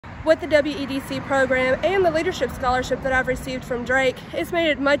with the WEDC program and the leadership scholarship that I've received from Drake, it's made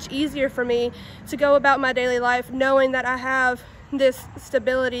it much easier for me to go about my daily life knowing that I have this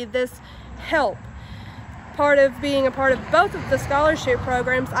stability, this help. Part of being a part of both of the scholarship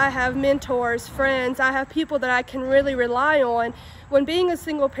programs, I have mentors, friends, I have people that I can really rely on when being a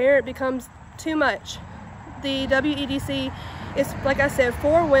single parent becomes too much. The WEDC is, like I said,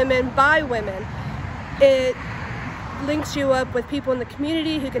 for women, by women. It links you up with people in the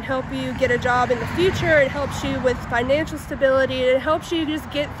community who can help you get a job in the future. It helps you with financial stability. It helps you just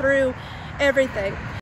get through everything.